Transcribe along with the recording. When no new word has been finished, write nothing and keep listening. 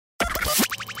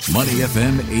Money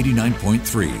FM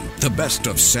 89.3, the best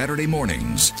of Saturday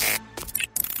mornings.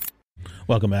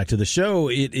 Welcome back to the show.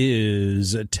 It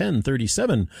is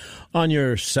 10:37 on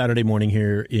your Saturday morning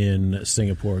here in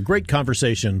Singapore. Great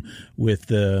conversation with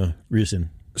Rusin.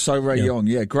 So Ray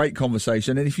Yong, great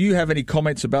conversation. And if you have any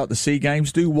comments about the SEA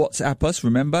Games, do WhatsApp us.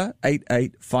 Remember,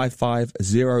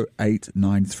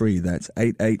 88550893. That's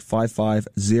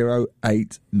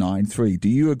 88550893. Do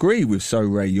you agree with So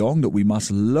Ray Yong that we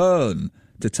must learn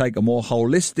to take a more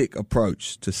holistic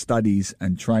approach to studies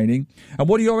and training? And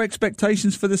what are your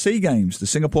expectations for the SEA Games? The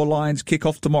Singapore Lions kick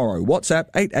off tomorrow.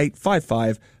 WhatsApp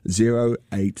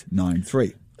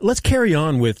 88550893. Let's carry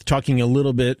on with talking a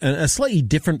little bit, a slightly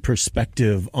different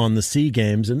perspective on the SEA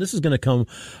Games. And this is going to come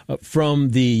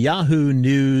from the Yahoo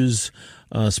News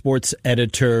sports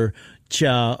editor,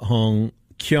 Chia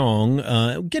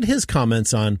Keong. Get his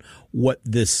comments on what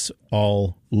this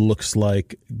all looks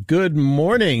like. Good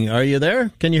morning. Are you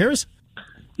there? Can you hear us?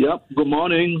 Yep. Good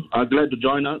morning. Glad to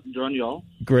join you all.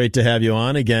 Great to have you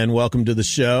on again. Welcome to the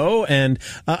show. And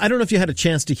I don't know if you had a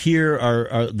chance to hear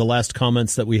the last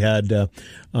comments that we had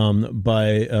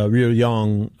by Rio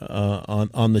Yong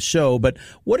on the show. But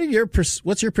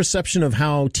what's your perception of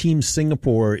how Team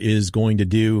Singapore is going to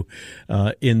do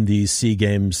in these SEA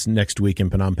Games next week in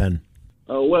Phnom Penh?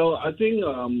 Well, I think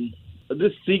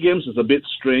this SEA Games is a bit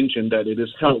strange in that it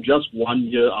is held just 1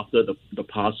 year after the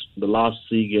last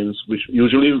SEA Games, which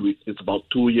usually it's about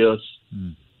 2 years.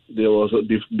 There was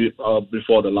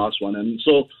before the last one, and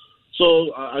so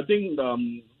I think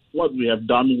what we have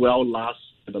done well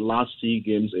at the last SEA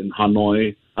Games in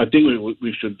Hanoi, I think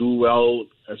we should do well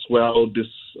as well this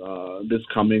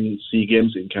coming SEA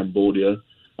Games in Cambodia.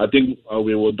 I think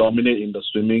we will dominate in the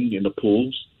swimming, in the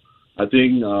pools. I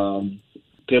think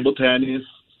table tennis,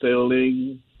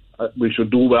 sailing, we should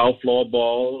do well,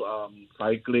 floorball,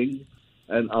 cycling,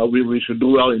 and we should do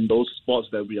well in those sports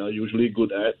that we are usually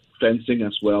good at, fencing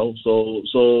as well. So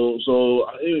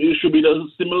it should be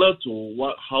similar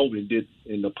to how we did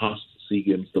in the past SEA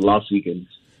Games, the last SEA Games.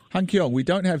 Han Keong, we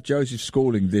don't have Joseph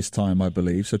Schooling this time, I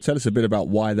believe. So tell us a bit about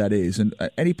why that is, and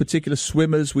any particular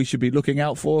swimmers we should be looking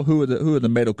out for. Who are the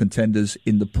medal contenders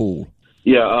in the pool?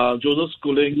 Yeah, Joseph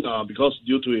Schooling, because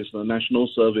due to his national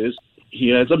service, he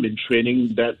hasn't been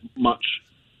training that much,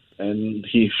 and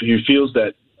he feels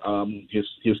that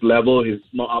his level is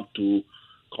not up to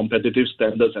competitive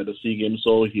standards at the SEA Games,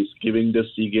 so he's giving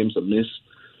this SEA Games a miss.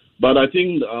 But I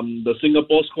think the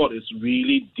Singapore squad is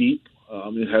really deep.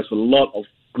 It has a lot of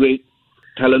great,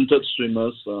 talented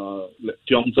swimmers.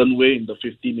 Tiong Chen Wei in the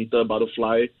 50-meter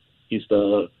butterfly, he's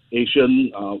the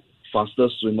Asian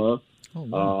fastest swimmer. Oh,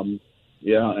 wow.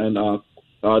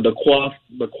 The Kwa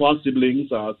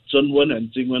siblings, Zhen Wen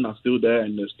and Jing Wen, are still there,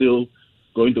 and they're still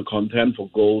going to contend for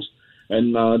goals.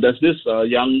 And there's this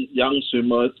young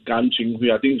swimmer, Gan Ching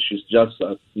Hui. I think she's just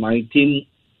 19.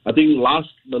 I think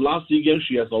the last SEA Games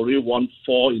she has already won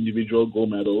 4 individual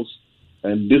gold medals,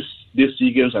 and this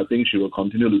SEA Games I think she will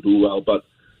continue to do well. But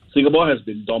Singapore has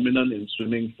been dominant in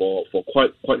swimming for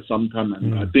quite some time,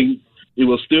 and I think it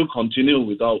will still continue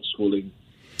without Schooling.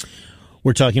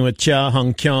 We're talking with Chia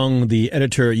Keong, the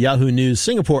editor at Yahoo News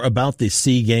Singapore, about the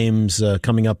SEA Games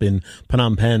coming up in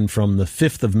Phnom Penh from the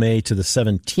 5th of May to the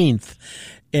 17th.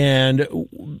 And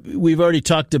we've already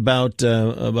talked about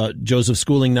Joseph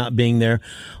Schooling not being there.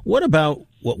 What about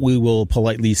what we will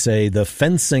politely say the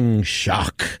fencing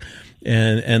shock?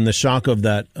 And the shock of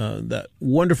that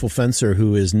wonderful fencer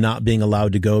who is not being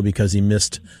allowed to go because he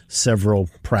missed several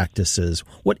practices.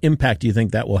 What impact do you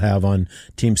think that will have on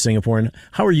Team Singapore? And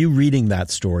how are you reading that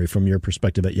story from your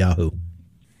perspective at Yahoo?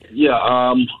 Yeah,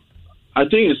 I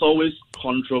think it's always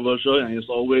controversial and it's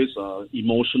always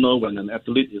emotional when an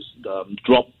athlete is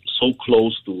dropped so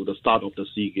close to the start of the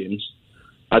SEA Games.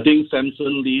 I think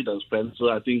Samson Lee, the fencer,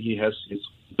 I think he has his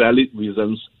valid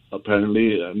reasons.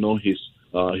 Apparently,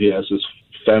 he has his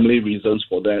family reasons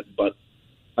for that, but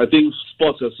I think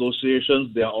sports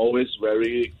associations, they are always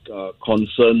very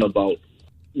concerned about,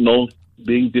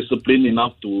 being disciplined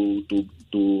enough to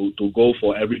go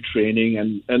for every training.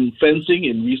 And fencing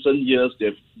in recent years,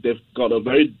 they've got a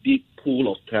very deep pool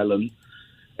of talent,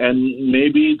 and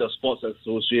maybe the sports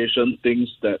association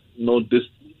thinks that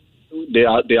they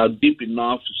are deep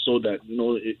enough so that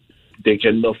they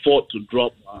can afford to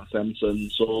drop Samson.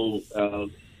 So.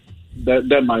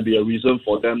 That might be a reason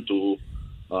for them to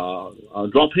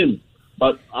drop him.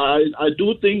 But I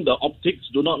do think the optics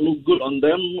do not look good on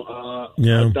them. I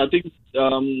think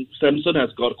Samson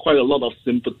has got quite a lot of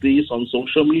sympathies on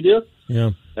social media.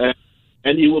 Yeah.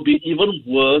 And it will be even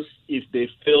worse if they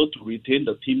fail to retain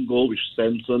the team goal which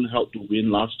Samson helped to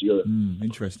win last year.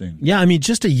 Interesting. Yeah, I mean,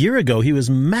 just a year ago, he was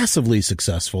massively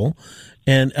successful.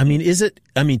 And, I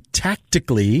mean,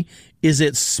 tactically, is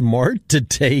it smart to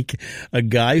take a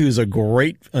guy who's an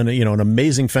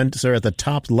amazing fencer at the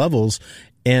top levels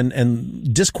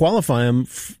and disqualify him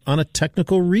on a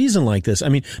technical reason like this? I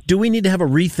mean, do we need to have a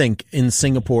rethink in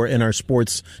Singapore in our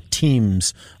sports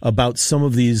teams about some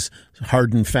of these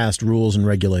hard and fast rules and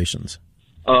regulations?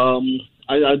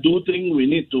 I do think we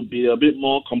need to be a bit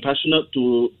more compassionate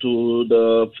to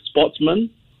the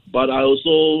sportsmen, but I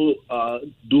also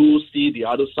do see the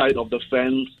other side of the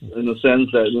fence in the sense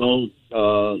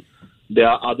that there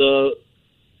are other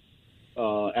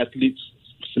athletes,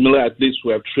 similar athletes who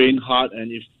have trained hard,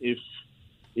 and if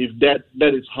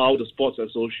that is how the sports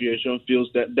association feels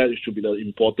that should be the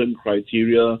important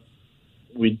criteria,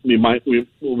 we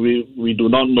do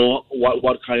not know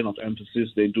what kind of emphasis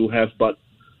they do have, but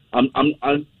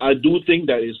I do think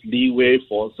there is leeway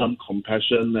for some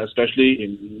compassion, especially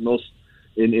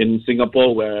in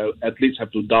Singapore, where athletes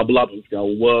have to double up with their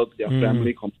work, their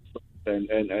family commitments,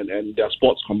 and their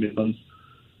sports commitments.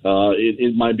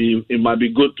 It might be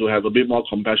good to have a bit more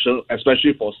compassion,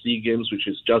 especially for SEA Games, which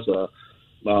is just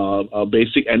a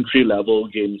basic entry level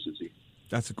games. You see,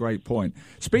 that's a great point.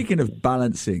 Speaking of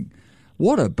balancing,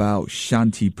 what about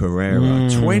Shanti Pereira,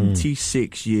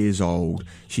 26 years old?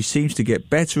 She seems to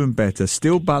get better and better,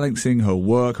 still balancing her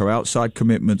work, her outside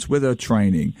commitments with her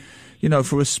training. You know,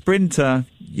 for a sprinter,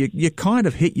 you kind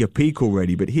of hit your peak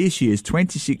already, but here she is,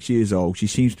 26 years old. She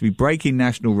seems to be breaking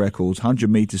national records, 100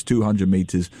 metres, 200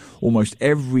 metres, almost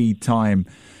every time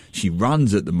she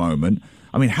runs at the moment.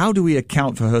 I mean, how do we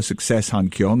account for her success, Han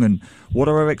Keong, and what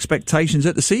are her expectations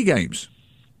at the SEA Games?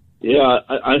 Yeah,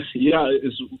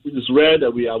 it's rare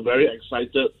that we are very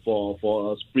excited for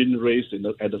a sprint race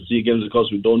at the SEA Games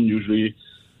because we don't usually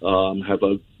have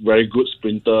a very good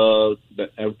sprinter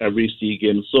every SEA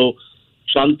Games. So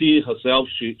Shanti herself,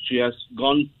 she has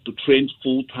gone to train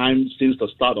full time since the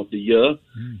start of the year,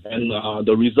 and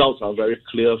the results are very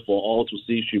clear for all to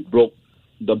see. She broke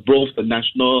both the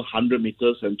national 100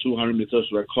 meters and 200 meters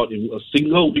record in a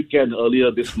single weekend earlier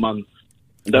this month.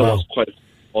 That was quite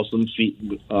awesome feat.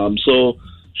 So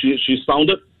she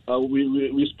sounded.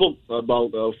 We spoke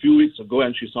about a few weeks ago,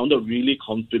 and she sounded really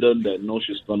confident that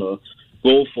she's gonna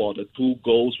go for the 2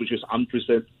 goals, which is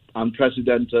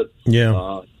unprecedented.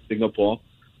 Singapore,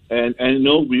 and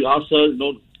we asked her,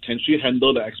 can she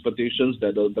handle the expectations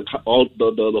that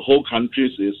the whole country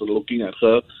is looking at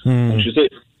her? And she said,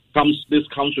 this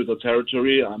comes with the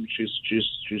territory.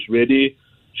 She's ready.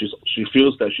 She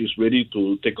feels that she's ready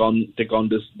to take on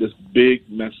this big,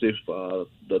 massive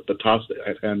the task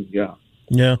at hand. Yeah.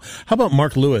 Yeah. How about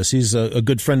Mark Lewis? He's a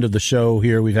good friend of the show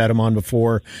here. We've had him on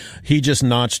before. He just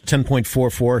notched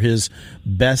 10.44, his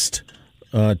best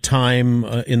time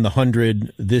in the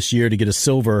 100 this year, to get a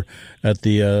silver at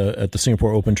the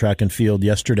Singapore Open Track and Field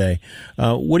yesterday.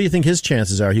 What do you think his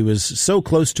chances are? He was so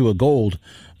close to a gold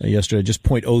yesterday, just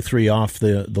 0.03 off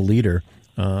the leader.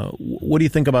 What do you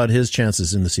think about his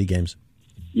chances in the SEA Games?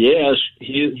 Yeah,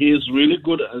 he is really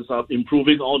good at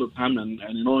improving all the time, and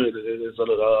it is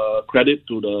a credit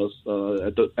to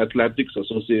the Athletics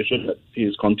Association that he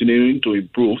is continuing to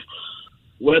improve.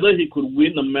 Whether he could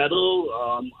win a medal,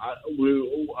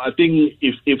 I think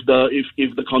if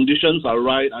the conditions are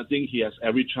right, I think he has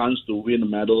every chance to win a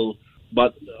medal.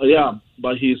 But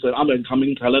he's an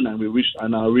up-and-coming talent,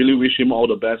 and I really wish him all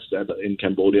the best in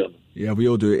Cambodia. Yeah, we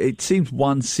all do. It seems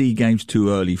one SEA Games too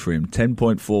early for him.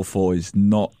 10.44 is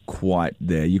not quite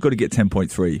there. You've got to get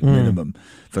 10.3 minimum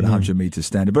for the 100 metre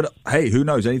standard. But hey, who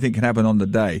knows? Anything can happen on the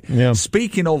day. Yeah.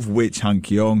 Speaking of which, Han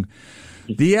Keong,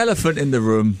 the elephant in the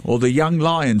room, or the young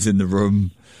lions in the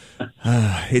room,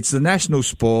 it's the national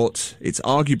sport. It's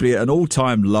arguably at an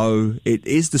all-time low. It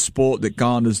is the sport that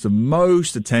garners the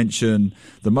most attention,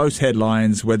 the most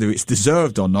headlines, whether it's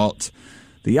deserved or not.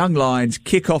 The young lions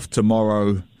kick off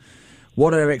tomorrow.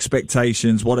 What are their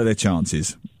expectations? What are their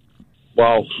chances?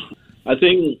 Well, I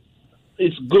think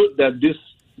it's good that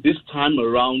this time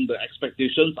around the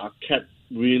expectations are kept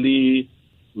really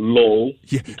low.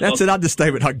 Yeah, that's an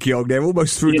understatement, Han Keong. They're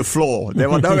almost through the floor. There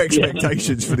are no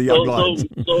expectations for the young lions.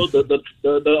 So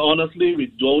honestly, we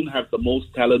don't have the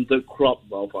most talented crop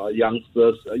of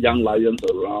youngsters, young lions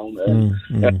around.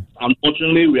 And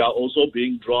unfortunately, we are also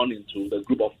being drawn into the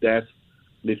group of death.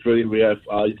 Literally, we have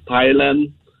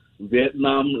Thailand,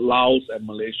 Vietnam, Laos, and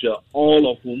Malaysia, all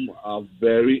of whom are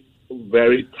very,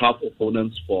 very tough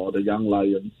opponents for the young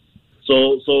lions.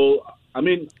 So I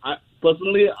mean,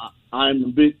 personally, I'm a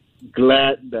bit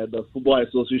glad that the Football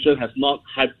Association has not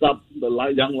hyped up the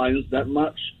young Lions that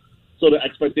much. So the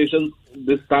expectations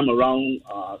this time around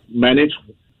are managed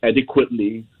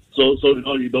adequately. So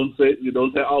you don't say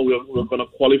oh we're going to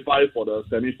qualify for the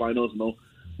semi-finals,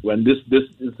 when this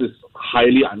is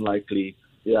highly unlikely.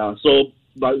 Yeah. So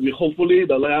but hopefully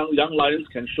the young Lions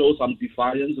can show some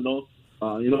defiance.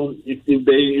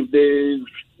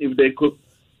 If they could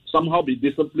somehow be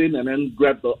disciplined and then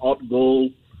grab the odd goal.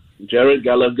 Jared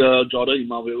Gallagher, Jordan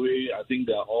Imawewe, I think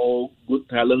they're all good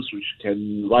talents which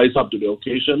can rise up to the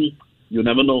occasion. You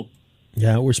never know.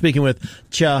 Yeah, we're speaking with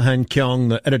Chia Keong,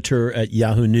 the editor at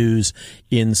Yahoo News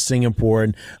in Singapore.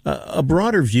 And a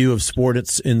broader view of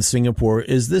sports in Singapore,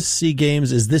 is this SEA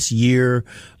Games, is this year,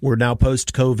 we're now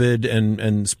post-COVID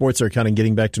and sports are kind of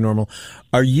getting back to normal.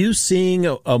 Are you seeing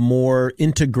a more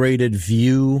integrated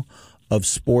view of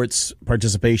sports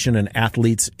participation and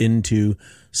athletes into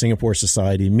Singapore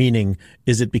society? Meaning,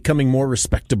 is it becoming more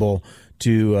respectable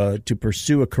to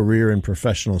pursue a career in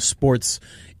professional sports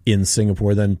in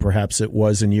Singapore than perhaps it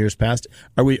was in years past?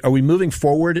 Are we moving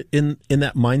forward in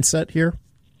that mindset here?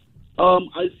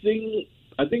 I think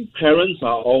parents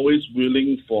are always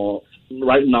willing for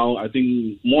right now. I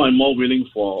think more and more willing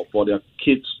for their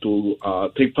kids to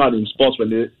take part in sports when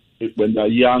they're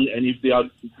young, and if they have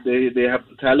the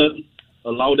talent,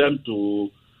 allow them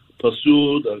to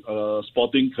pursue the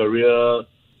sporting career.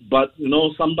 But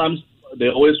sometimes they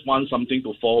always want something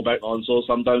to fall back on. So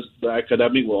sometimes the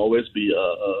academic will always be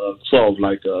a sort of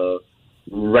like a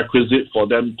requisite for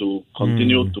them to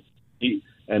continue to eat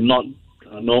and not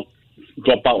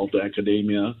drop out of the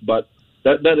academia. But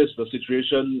that is the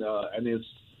situation, and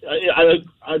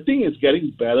I think it's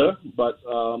getting better. But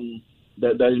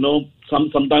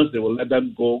sometimes they will let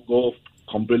them go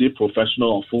completely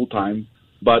professional or full time.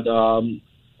 But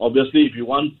obviously, if you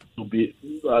want to be,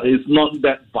 it's not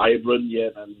that vibrant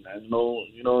yet, and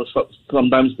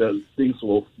sometimes the things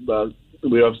will.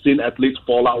 We have seen athletes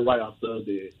fall out right after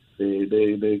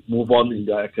they move on in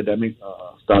their academic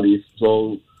studies.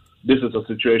 So this is a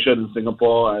situation in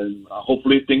Singapore, and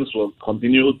hopefully things will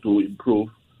continue to improve,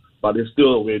 but it's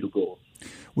still a way to go.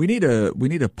 We need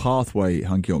a pathway,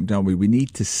 Han Keong, don't we? We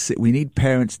need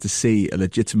parents to see a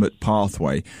legitimate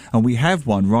pathway, and we have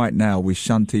one right now with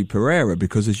Shanti Pereira,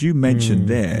 because as you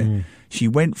mentioned she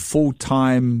went full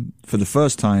time for the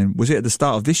first time. Was it at the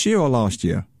start of this year or last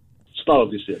year? Start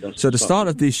of this year. So the start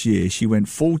of this year, she went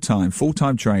full time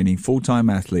training, full time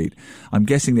athlete. I'm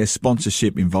guessing there's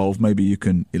sponsorship involved. Maybe you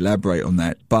can elaborate on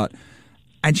that,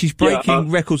 and she's breaking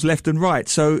records left and right.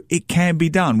 So it can be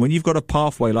done. When you've got a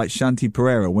pathway like Shanti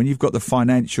Pereira, when you've got the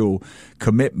financial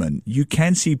commitment, you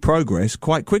can see progress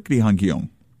quite quickly, Han Keong.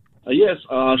 Yes,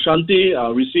 Shanti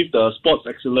received the Sports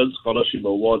Excellence Scholarship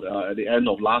Award at the end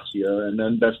of last year, and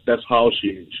then that's how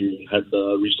she had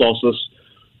the resources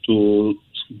to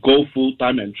go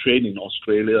full-time and train in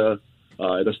Australia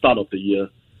at the start of the year.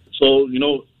 So,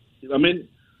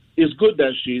 it's good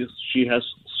that she has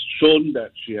shown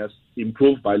that she has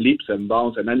improved by leaps and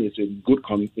bounds, and then it's in good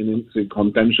in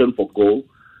contention for gold.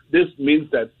 This means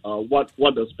that what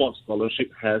the sports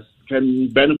scholarship has can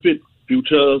benefit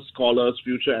future scholars,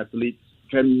 future athletes,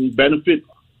 and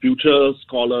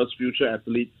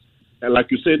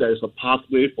like you say, there is a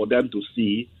pathway for them to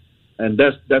see, and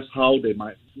that's the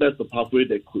pathway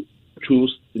they could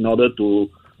choose in order to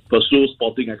pursue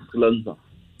sporting excellence.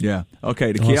 Yeah.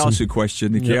 Okay. The Kiasu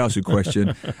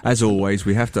question, as always,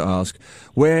 we have to ask,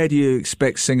 where do you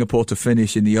expect Singapore to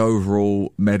finish in the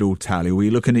overall medal tally? Are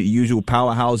we looking at usual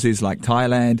powerhouses like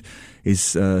Thailand?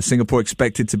 Is Singapore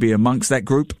expected to be amongst that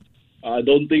group? I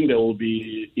don't think they will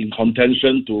be in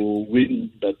contention to win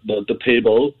the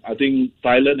table. I think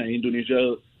Thailand and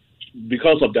Indonesia,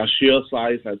 because of their sheer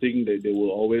size, I think they will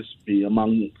always be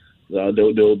among. They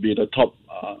will be the top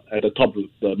at the top of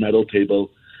the medal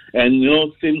table. And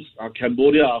since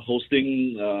Cambodia are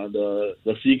hosting the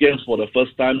SEA Games for the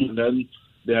first time, and then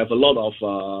they have a lot of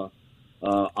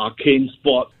arcane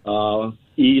sport,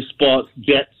 e-sport,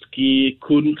 jet ski,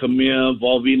 Kun Khmer,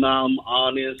 Vovinam,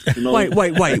 Arnis.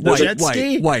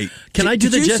 Wait. Can I do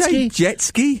the jet ski? Jet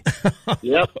ski?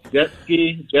 Yep, jet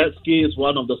ski. Jet ski is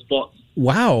one of the sports.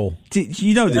 Wow.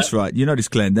 You know this, right? You know this,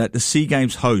 Glenn, that the SEA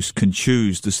Games host can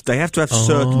choose. They have to have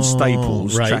certain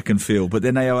staples, right. Track and field, but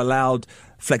then they are allowed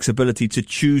flexibility to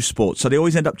choose sports. So they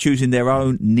always end up choosing their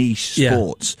own niche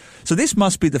sports. So this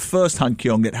must be the first Han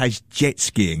Keong that has jet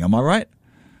skiing. Am I right?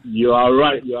 You are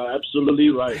right. You are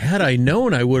absolutely right. Had I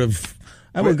known, I would have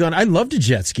gone. I loved to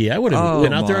jet ski. I would have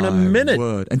been out there in a minute.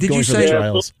 Word. And did you say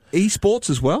esports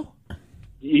as well?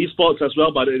 Esports as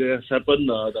well, but it has happened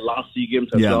the last SEA Games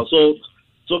as well. So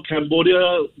So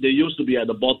Cambodia, they used to be at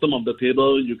the bottom of the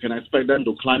table. You can expect them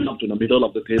to climb up to the middle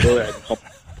of the table and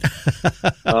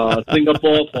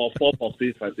Singapore for fourth or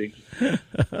fifth, I think.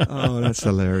 Oh, that's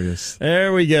hilarious.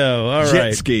 There we go. All right.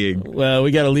 Jet skiing. Well,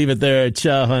 we got to leave it there.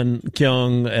 Chia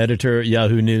Keong, editor,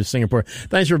 Yahoo News, Singapore.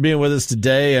 Thanks for being with us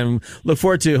today, and look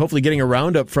forward to hopefully getting a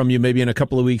roundup from you maybe in a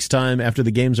couple of weeks' time after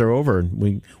the games are over.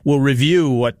 We'll review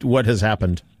what has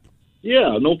happened.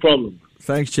 Yeah, no problem.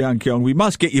 Thanks, Chia Keong. We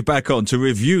must get you back on to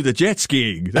review the jet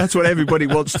skiing. That's what everybody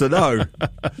wants to know.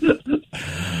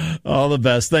 All the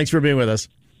best. Thanks for being with us.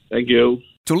 Thank you.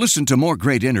 To listen to more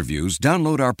great interviews,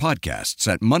 download our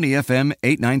podcasts at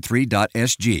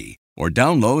moneyfm893.sg or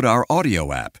download our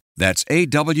audio app. That's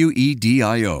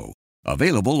AWEDIO.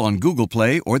 Available on Google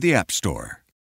Play or the App Store.